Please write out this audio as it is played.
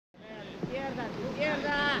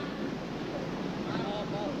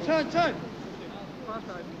Turn.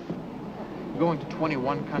 Going to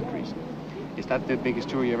 21 countries. Is that the biggest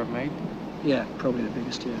tour you ever made? Yeah, probably the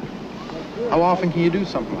biggest, yeah. How often can you do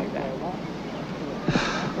something like that?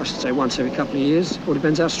 I should say once every couple of years. All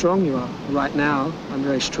depends how strong you are. Right now, I'm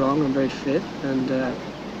very strong, I'm very fit, and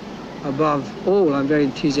above all, I'm very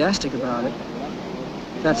enthusiastic about it.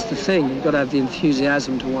 That's the thing, you've got to have the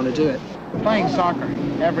enthusiasm to want to do it. Playing soccer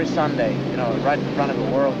every Sunday, you know, right in front of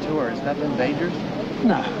a world tour, is that been dangerous?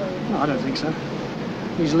 No, I don't think so.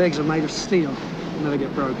 These legs are made of steel, they'll never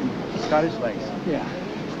get broken. Scottish legs? Yeah.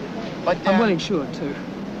 But I'm well insured too.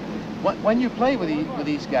 When you play with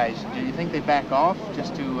these guys, do you think they back off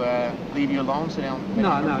just to leave you alone so they don't...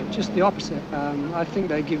 No, just the opposite. I think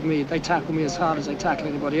they tackle me as hard as they tackle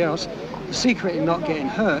anybody else. The secret in not getting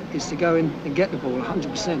hurt is to go in and get the ball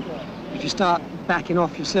 100%. If you start backing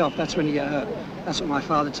off yourself, that's when you get hurt. That's what my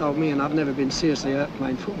father told me, and I've never been seriously hurt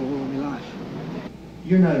playing football all my life.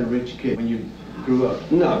 You're not a rich kid when you grew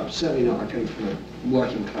up? No, certainly not. I came from a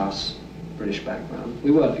working class British background.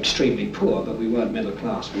 We weren't extremely poor, but we weren't middle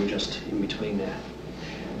class. We were just in between there.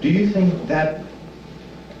 Do you think that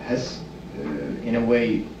has, in a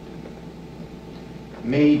way,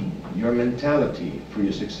 made your mentality for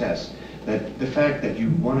your success? That the fact that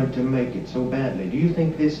you wanted to make it so badly, do you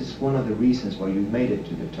think this is one of the reasons why you made it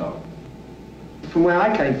to the top? From where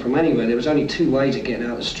I came from anyway, there was only two ways of getting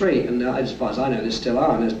out the street, and as far as I know, there still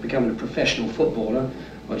are, and there's becoming a professional footballer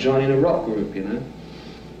or joining a rock group, you know.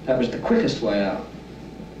 That was the quickest way out.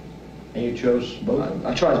 And you chose both?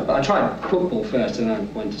 I tried football first, and I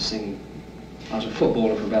went to singing. I was a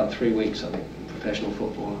footballer for about 3 weeks, I think, a professional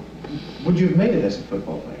footballer. Would you have made it as a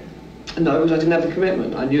football player? No, because I didn't have the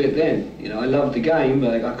commitment. I knew it then. You know, I loved the game,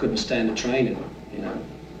 but I couldn't stand the training, you know,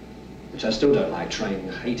 which I still don't like training.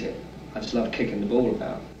 I hate it. I just love kicking the ball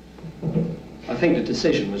about. I think the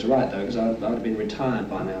decision was right, though, because I'd have been retired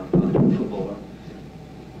by now. I'd have been a footballer.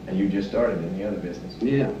 And you just started in the other business?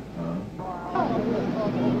 Yeah.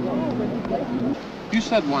 You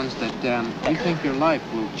said once that you think your life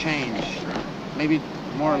will change, maybe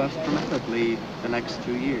more or less dramatically, the next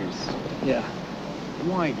 2 years. Yeah.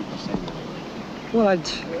 Why did you say that? Well,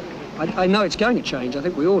 I know it's going to change. I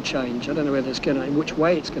think we all change. I don't know whether it's going to, in which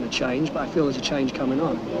way it's going to change, but I feel there's a change coming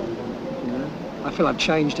on. You know? I feel I've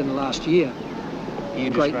changed in the last year. A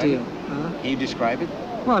great deal. Can you describe it?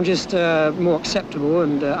 Well, I'm just more acceptable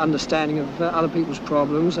and understanding of other people's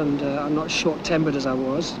problems, and I'm not short-tempered as I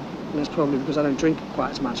was. And that's probably because I don't drink quite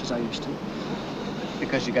as much as I used to.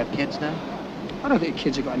 Because you got kids now? I don't think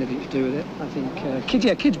kids have got anything to do with it. I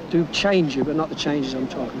think kids do change you, but not the changes I'm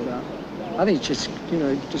talking about. I think it's just, you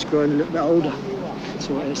know, just growing a little bit older. That's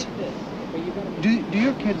all it is. Do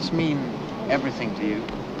your kids mean everything to you?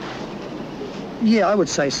 Yeah, I would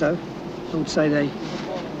say so. I would say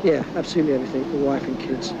yeah, absolutely everything, the wife and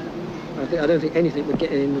kids. I don't think anything would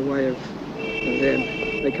get in the way of them.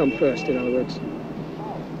 They come first, in other words.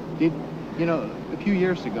 You know, a few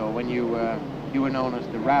years ago when you were known as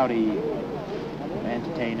the rowdy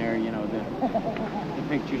entertainer, you know, the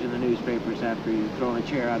pictures in the newspapers after you've thrown a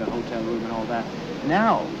chair out of a hotel room and all that.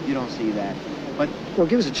 Now you don't see that. But well,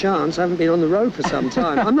 give us a chance. I haven't been on the road for some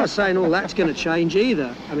time. I'm not saying all that's going to change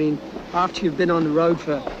either. I mean, after you've been on the road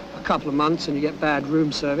for a couple of months and you get bad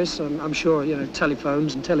room service, I'm sure, you know,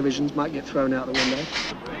 telephones and televisions might get thrown out the window.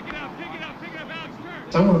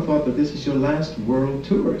 Someone thought that this is your last world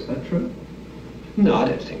tour. Is that true? No, I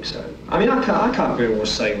don't think so. I mean, I can't very well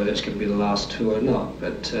say whether it's going to be the last tour or not,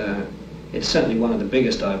 but it's certainly one of the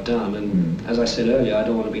biggest I've done, and as I said earlier, I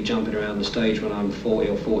don't want to be jumping around the stage when I'm 40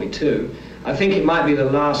 or 42. I think it might be the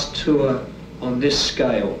last tour on this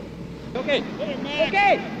scale. Okay,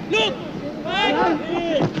 look!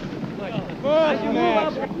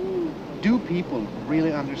 do people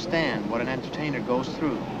really understand what an entertainer goes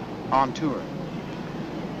through on tour?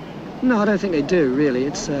 No, I don't think they do, really.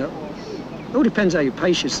 It all depends how you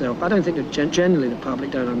pace yourself. I don't think that generally the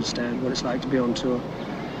public don't understand what it's like to be on tour.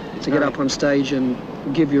 To get up on stage and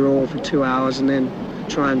give your all for 2 hours and then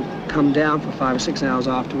try and come down for 5 or 6 hours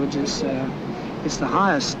afterwards, it's the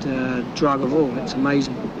highest drug of all. It's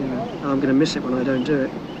amazing. You know, I'm going to miss it when I don't do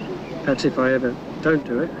it. That's if I ever don't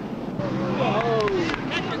do it.